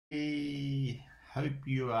Hope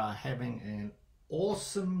you are having an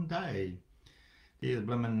awesome day. Dear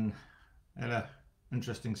Blimmin had a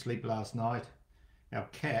interesting sleep last night. Our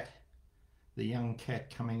cat, the young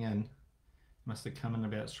cat coming in, must have come in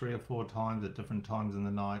about 3 or 4 times at different times in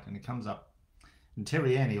the night, and he comes up, and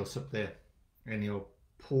Terry Ann, he'll sit there and he'll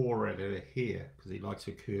paw at her hair because he likes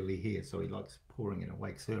her curly hair, so he likes pawing it and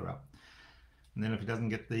wakes her up. And then if he doesn't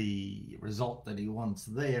get the result that he wants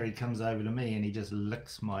there, he comes over to me and he just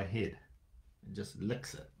licks my head. He just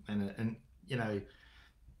licks it. And you know,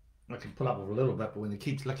 I can pull up a little bit, but when he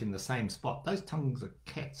keeps licking the same spot, those tongues of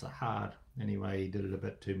cats are hard. Anyway, he did it a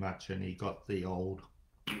bit too much and he got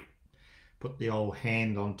put the old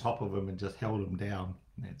hand on top of him and just held him down.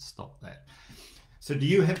 And that stopped that. So do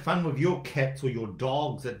you have fun with your cats or your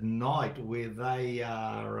dogs at night where they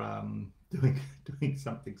are doing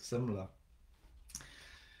something similar?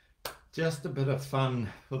 Just a bit of fun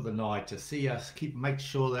for the night to see us make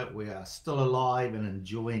sure that we are still alive and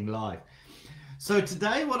enjoying life. So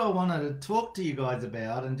today what I wanted to talk to you guys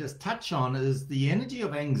about and just touch on is the energy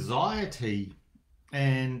of anxiety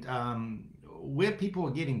and where people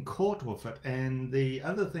are getting caught with it. And the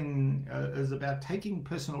other thing is about taking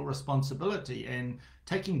personal responsibility and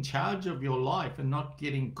taking charge of your life and not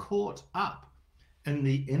getting caught up in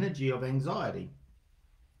the energy of anxiety.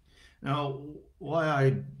 Now, why I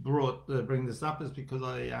bring this up is because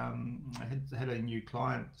I had a new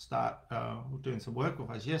client start doing some work with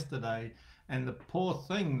us yesterday, and the poor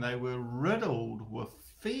thing, they were riddled with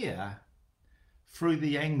fear through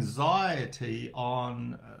the anxiety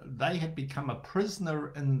on they had become a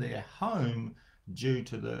prisoner in their home due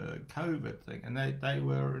to the COVID thing, and they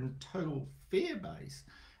were in total fear base.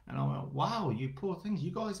 And I went, wow, you poor things,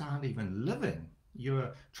 you guys aren't even living.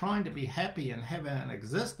 You're trying to be happy and have an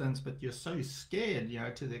existence, but you're so scared,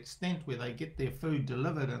 to the extent where they get their food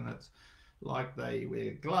delivered and it's like they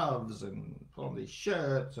wear gloves and put on these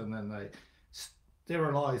shirts, and then they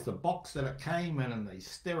sterilize the box that it came in, and they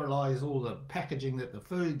sterilize all the packaging that the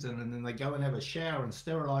food's in, and then they go and have a shower and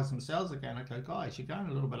sterilize themselves again. I go, guys, you're going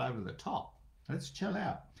a little bit over the top. Let's chill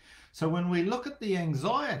out. So when we look at the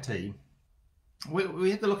anxiety,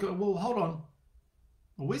 we have to look at, well, hold on.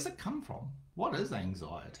 Where's it come from? What is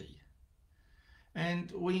anxiety?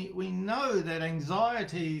 And we know that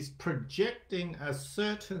anxiety is projecting a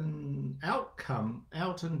certain outcome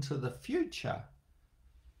out into the future.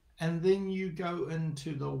 And then you go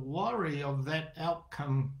into the worry of that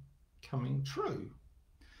outcome coming true.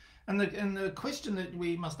 And the question that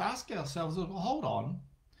we must ask ourselves is, well, hold on.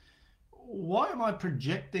 Why am I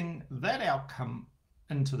projecting that outcome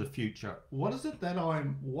into the future? What is it that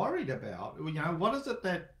I'm worried about? What is it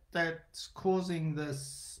that's causing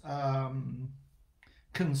this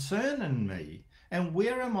concern in me? And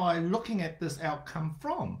where am I looking at this outcome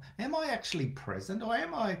from? Am I actually present, or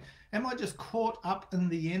am I just caught up in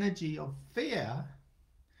the energy of fear?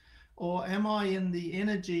 Or am I in the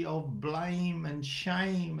energy of blame and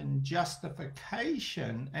shame and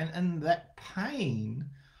justification, and in that pain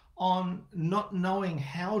on not knowing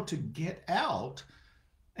how to get out?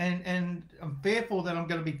 And I'm fearful that I'm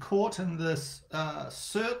going to be caught in this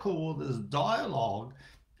circle or this dialogue,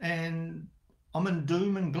 and I'm in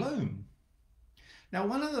doom and gloom. Now,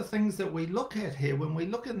 one of the things that we look at here, when we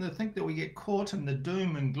look and think that we get caught in the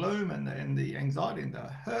doom and gloom and the anxiety and the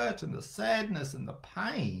hurt and the sadness and the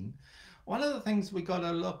pain, one of the things we got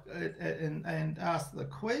to look at and ask the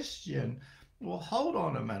question, well, hold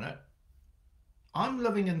on a minute. I'm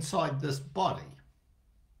living inside this body.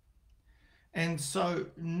 And so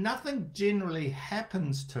nothing generally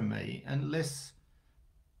happens to me unless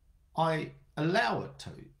I allow it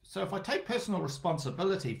to. So if I take personal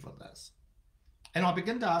responsibility for this, and I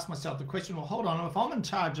begin to ask myself the question, well, hold on, if I'm in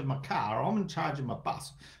charge of my car, or I'm in charge of my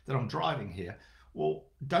bus that I'm driving here, well,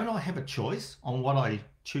 don't I have a choice on what I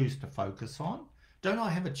choose to focus on? Don't I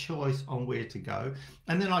have a choice on where to go?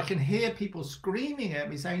 And then I can hear people screaming at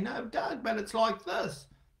me saying, no, Doug, but it's like this.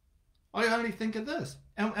 I only think of this.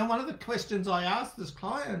 And one of the questions I asked this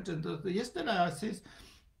client yesterday, I says,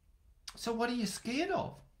 so what are you scared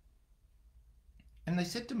of? And they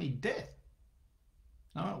said to me, death.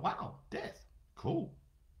 And I went, wow, death. Cool.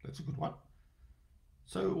 That's a good one.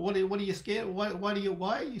 So what are you scared of?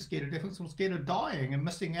 Why are you scared of death? I'm scared of dying and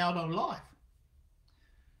missing out on life.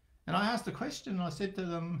 And I asked the question, and I said to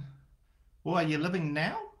them, well, are you living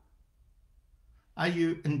now? Are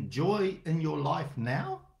you enjoying your life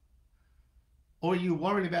now? Or are you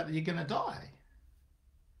worried about that you're going to die?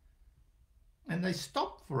 And they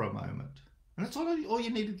stopped for a moment. And that's all you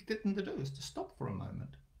need to get them to do, is to stop for a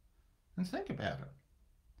moment and think about it.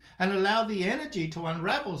 And allow the energy to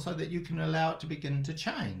unravel so that you can allow it to begin to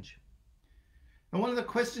change. And one of the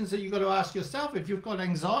questions that you've got to ask yourself, if you've got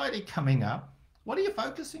anxiety coming up, what are you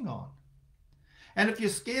focusing on? And if you're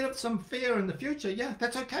scared of some fear in the future, yeah,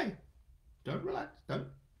 that's okay. Don't relax. I'm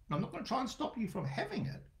not going to try and stop you from having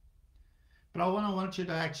it. But I want you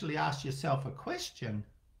to actually ask yourself a question.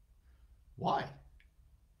 Why?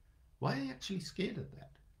 Why are you actually scared of that?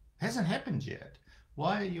 It hasn't happened yet.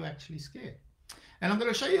 Why are you actually scared? And I'm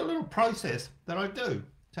going to show you a little process that I do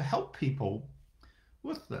to help people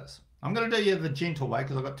with this. I'm going to do you the gentle way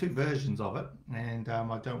because I've got 2 versions of it, and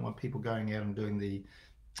I don't want people going out and doing the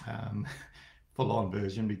full-on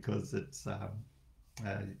version because it's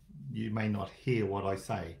you may not hear what I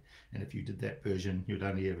say, and if you did that version, you'd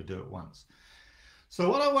only ever do it once. So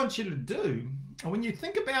what I want you to do, when you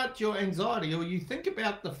think about your anxiety or you think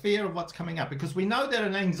about the fear of what's coming up, because we know that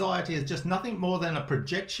an anxiety is just nothing more than a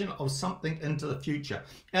projection of something into the future.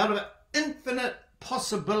 Out of infinite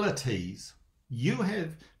possibilities, you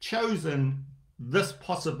have chosen this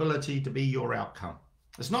possibility to be your outcome.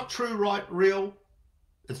 It's not true, right, real.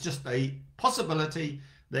 It's just a possibility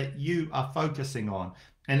that you are focusing on.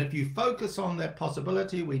 And if you focus on that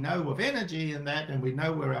possibility, we know with energy and that, and we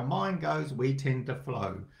know where our mind goes, we tend to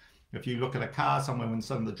flow. If you look at a car somewhere, when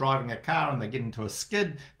someone's driving a car and they get into a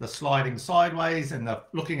skid, they're sliding sideways and they're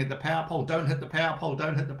looking at the power pole, don't hit the power pole,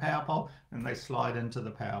 don't hit the power pole, and they slide into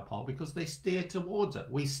the power pole because they steer towards it.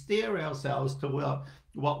 We steer ourselves to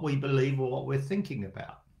what we believe or what we're thinking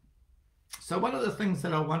about. So one of the things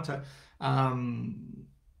that I want to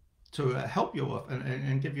help you with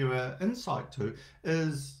and give you an insight to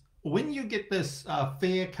is when you get this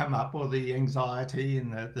fear come up, or the anxiety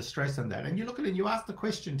and the stress and that, and you look at it and you ask the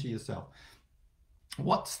question to yourself,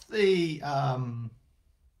 what's the,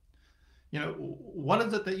 what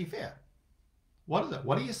is it that you fear? What is it?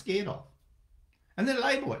 What are you scared of? And then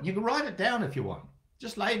label it. You can write it down if you want.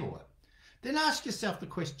 Just label it. Then ask yourself the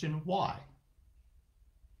question, why?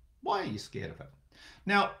 Why are you scared of it?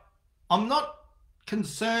 Now, I'm not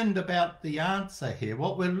concerned about the answer here.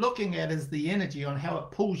 What we're looking at is the energy on how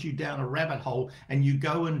it pulls you down a rabbit hole and you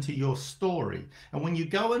go into your story. And when you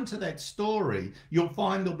go into that story, you'll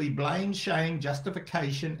find there'll be blame, shame,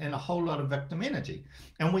 justification, and a whole lot of victim energy.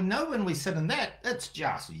 And we know when we sit in that, it's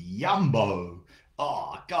just yumbo.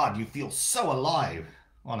 Oh, God, you feel so alive.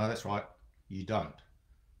 Oh, no, that's right. You don't.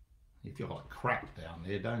 You feel like crap down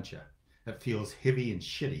there, don't you? It feels heavy and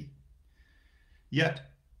shitty. Yet,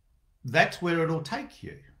 that's where it'll take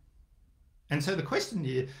you. And so the question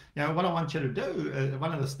here, what I want you to do,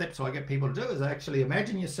 one of the steps I get people to do is actually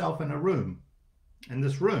imagine yourself in a room, and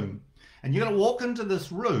you're going to walk into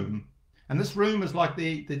this room, and this room is like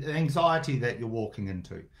the anxiety that you're walking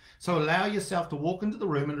into. So allow yourself to walk into the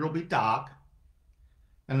room, and it'll be dark,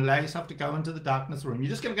 and allow yourself to go into the darkness of the room. You're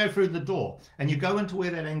just going to go through the door, and you go into where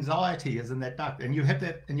that anxiety is in that dark, and you have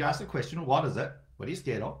that, and you ask the question, what is it? What are you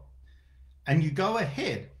scared of? And you go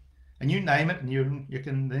ahead and you name it, and you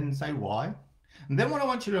can then say why. And then what I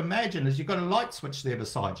want you to imagine is you've got a light switch there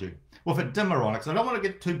beside you with a dimmer on it, because I don't want to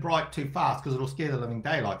get too bright too fast because it'll scare the living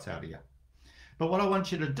daylights out of you. But what I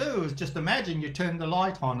want you to do is just imagine you turn the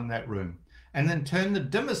light on in that room and then turn the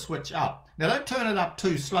dimmer switch up. Now don't turn it up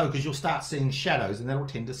too slow because you'll start seeing shadows and that'll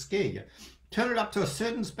tend to scare you. Turn it up to a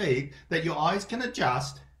certain speed that your eyes can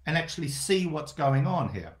adjust and actually see what's going on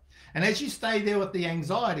here. And as you stay there with the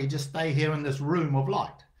anxiety, just stay here in this room of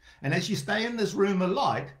light. And as you stay in this room of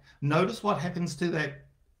light, notice what happens to that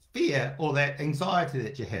fear or that anxiety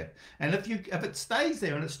that you have. And if it stays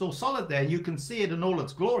there and it's still solid there, you can see it in all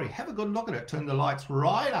its glory. Have a good look at it. Turn the lights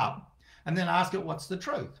right up and then ask it, what's the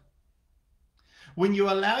truth? When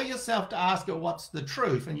you allow yourself to ask it, what's the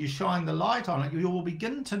truth, and you shine the light on it, you will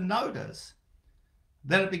begin to notice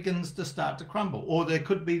that it begins to start to crumble. Or there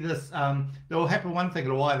could be this, there will happen one thing, it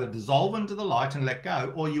will either dissolve into the light and let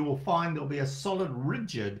go, or you will find there'll be a solid,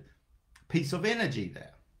 rigid piece of energy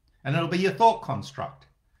there. And it'll be your thought construct.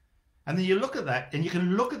 And then you look at that, and you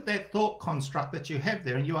can look at that thought construct that you have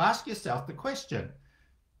there, and you ask yourself the question,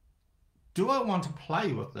 do I want to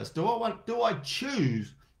play with this? Do I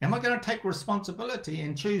choose? Am I going to take responsibility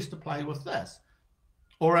and choose to play with this?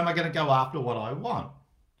 Or am I going to go after what I want?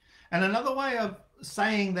 And another way of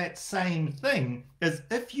saying that same thing is,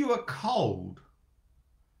 if you are cold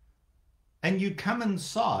and you come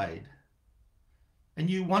inside and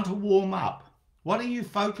you want to warm up, what do you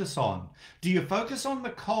focus on? Do you focus on the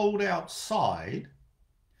cold outside,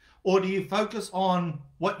 or do you focus on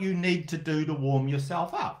what you need to do to warm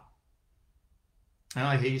yourself up? And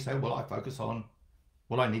I hear you say, well, I focus on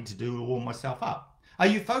what I need to do to warm myself up. Are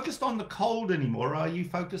you focused on the cold anymore, or are you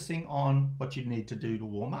focusing on what you need to do to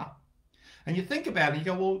warm up? And you think about it, you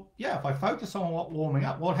go, well, yeah, if I focus on warming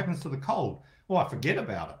up, what happens to the cold? Well, I forget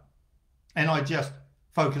about it. and I just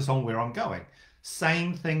focus on where I'm going.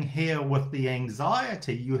 Same thing here with the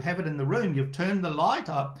anxiety. You have it in the room, you've turned the light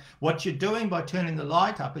up. What you're doing by turning the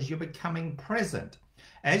light up is you're becoming present.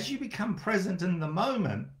 As you become present in the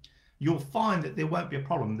moment, you'll find that there won't be a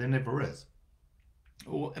problem. There never is.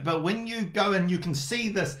 But when you go and you can see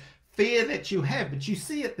this fear that you have, but you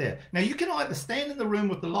see it there. Now you can either stand in the room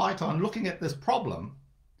with the light on looking at this problem,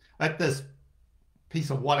 at this piece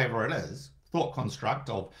of whatever it is, thought construct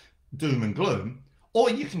of doom and gloom, or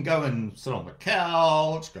you can go and sit on the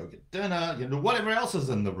couch, go get dinner, whatever else is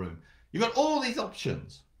in the room. You've got all these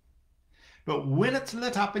options. But when it's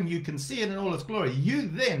lit up and you can see it in all its glory, you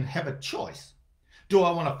then have a choice. Do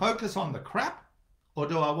I want to focus on the crap, or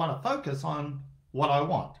do I want to focus on what I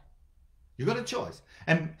want? You've got a choice.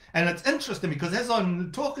 And it's interesting because as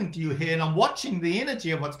I'm talking to you here and I'm watching the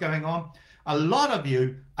energy of what's going on, a lot of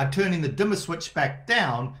you are turning the dimmer switch back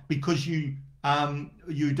down because you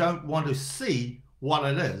don't want to see what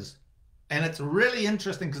it is. And it's really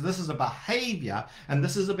interesting because this is a behavior, and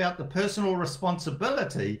this is about the personal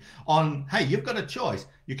responsibility on, hey, you've got a choice.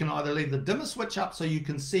 You can either leave the dimmer switch up so you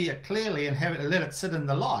can see it clearly and let it sit in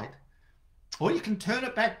the light, or you can turn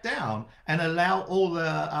it back down and allow all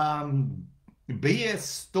the BS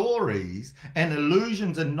stories and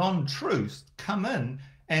illusions and non-truths come in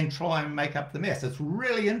and try and make up the mess. It's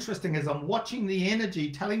really interesting as I'm watching the energy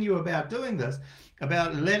telling you about doing this,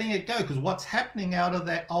 about letting it go, because what's happening out of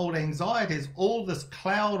that old anxiety is all this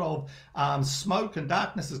cloud of smoke and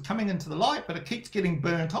darkness is coming into the light, but it keeps getting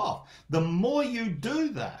burnt off. The more you do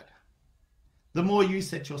that, the more you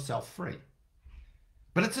set yourself free.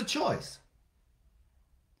 But it's a choice.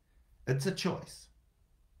 It's a choice.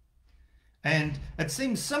 And it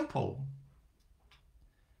seems simple,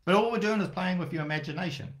 but all we're doing is playing with your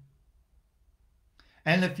imagination.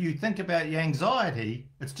 And if you think about your anxiety,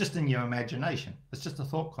 it's just in your imagination. It's just a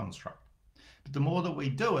thought construct. But the more that we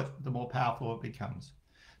do it, the more powerful it becomes.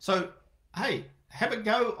 So, hey, have a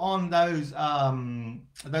go on those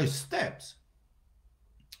steps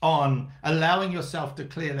on allowing yourself to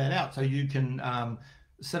clear that out so you can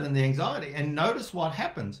sit in the anxiety and notice what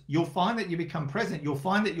happens. You'll find that you become present. You'll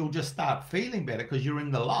find that you'll just start feeling better because you're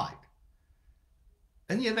in the light.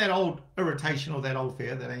 And yeah, that old irritation or that old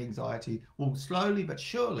fear, that anxiety will slowly but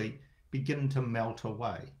surely begin to melt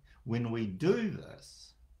away. When we do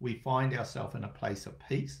this, we find ourselves in a place of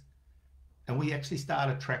peace, and we actually start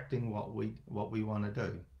attracting what we want to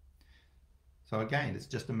do. So again, it's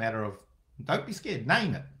just a matter of, don't be scared,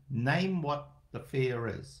 name it. Name what the fear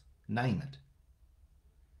is. Name it.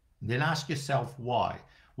 Then ask yourself why.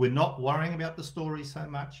 We're not worrying about the story so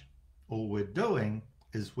much. All we're doing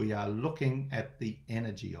is we are looking at the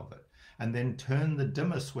energy of it, and then turn the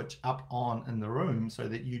dimmer switch up on in the room so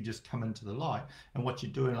that you just come into the light. And what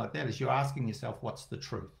you're doing like that is you're asking yourself, what's the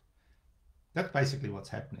truth? That's basically what's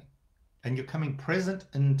happening. And you're coming present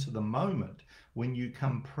into the moment. When you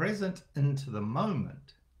come present into the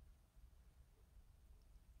moment,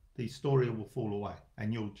 the story will fall away,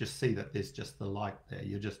 and you'll just see that there's just the light there.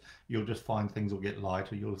 You'll just find things will get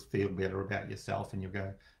lighter. You'll feel better about yourself, and you'll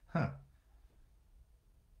go, huh.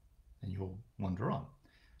 And you'll wander on,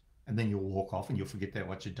 and then you'll walk off and you'll forget that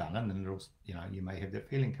what you've done, and then it'll, you may have that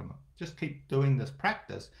feeling come up. Just keep doing this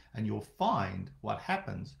practice, and you'll find what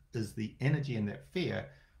happens is the energy in that fear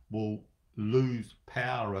will lose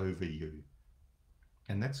power over you.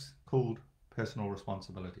 And that's called personal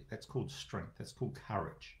responsibility. That's called strength. That's called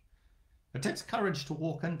courage. It takes courage to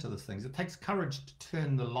walk into these things. It takes courage to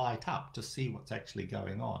turn the light up to see what's actually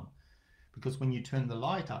going on. Because when you turn the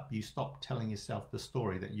light up, you stop telling yourself the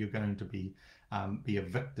story that you're going to be a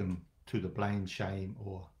victim to the blame, shame,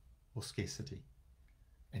 or scarcity.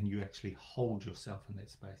 And you actually hold yourself in that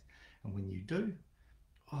space. And when you do,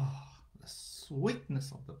 the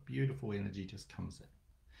sweetness of the beautiful energy just comes in.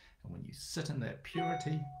 And when you sit in that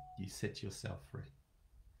purity, you set yourself free.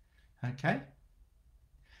 Okay?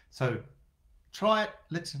 So try it.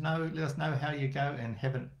 Let us know how you go, and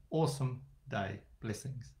have an awesome day.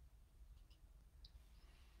 Blessings.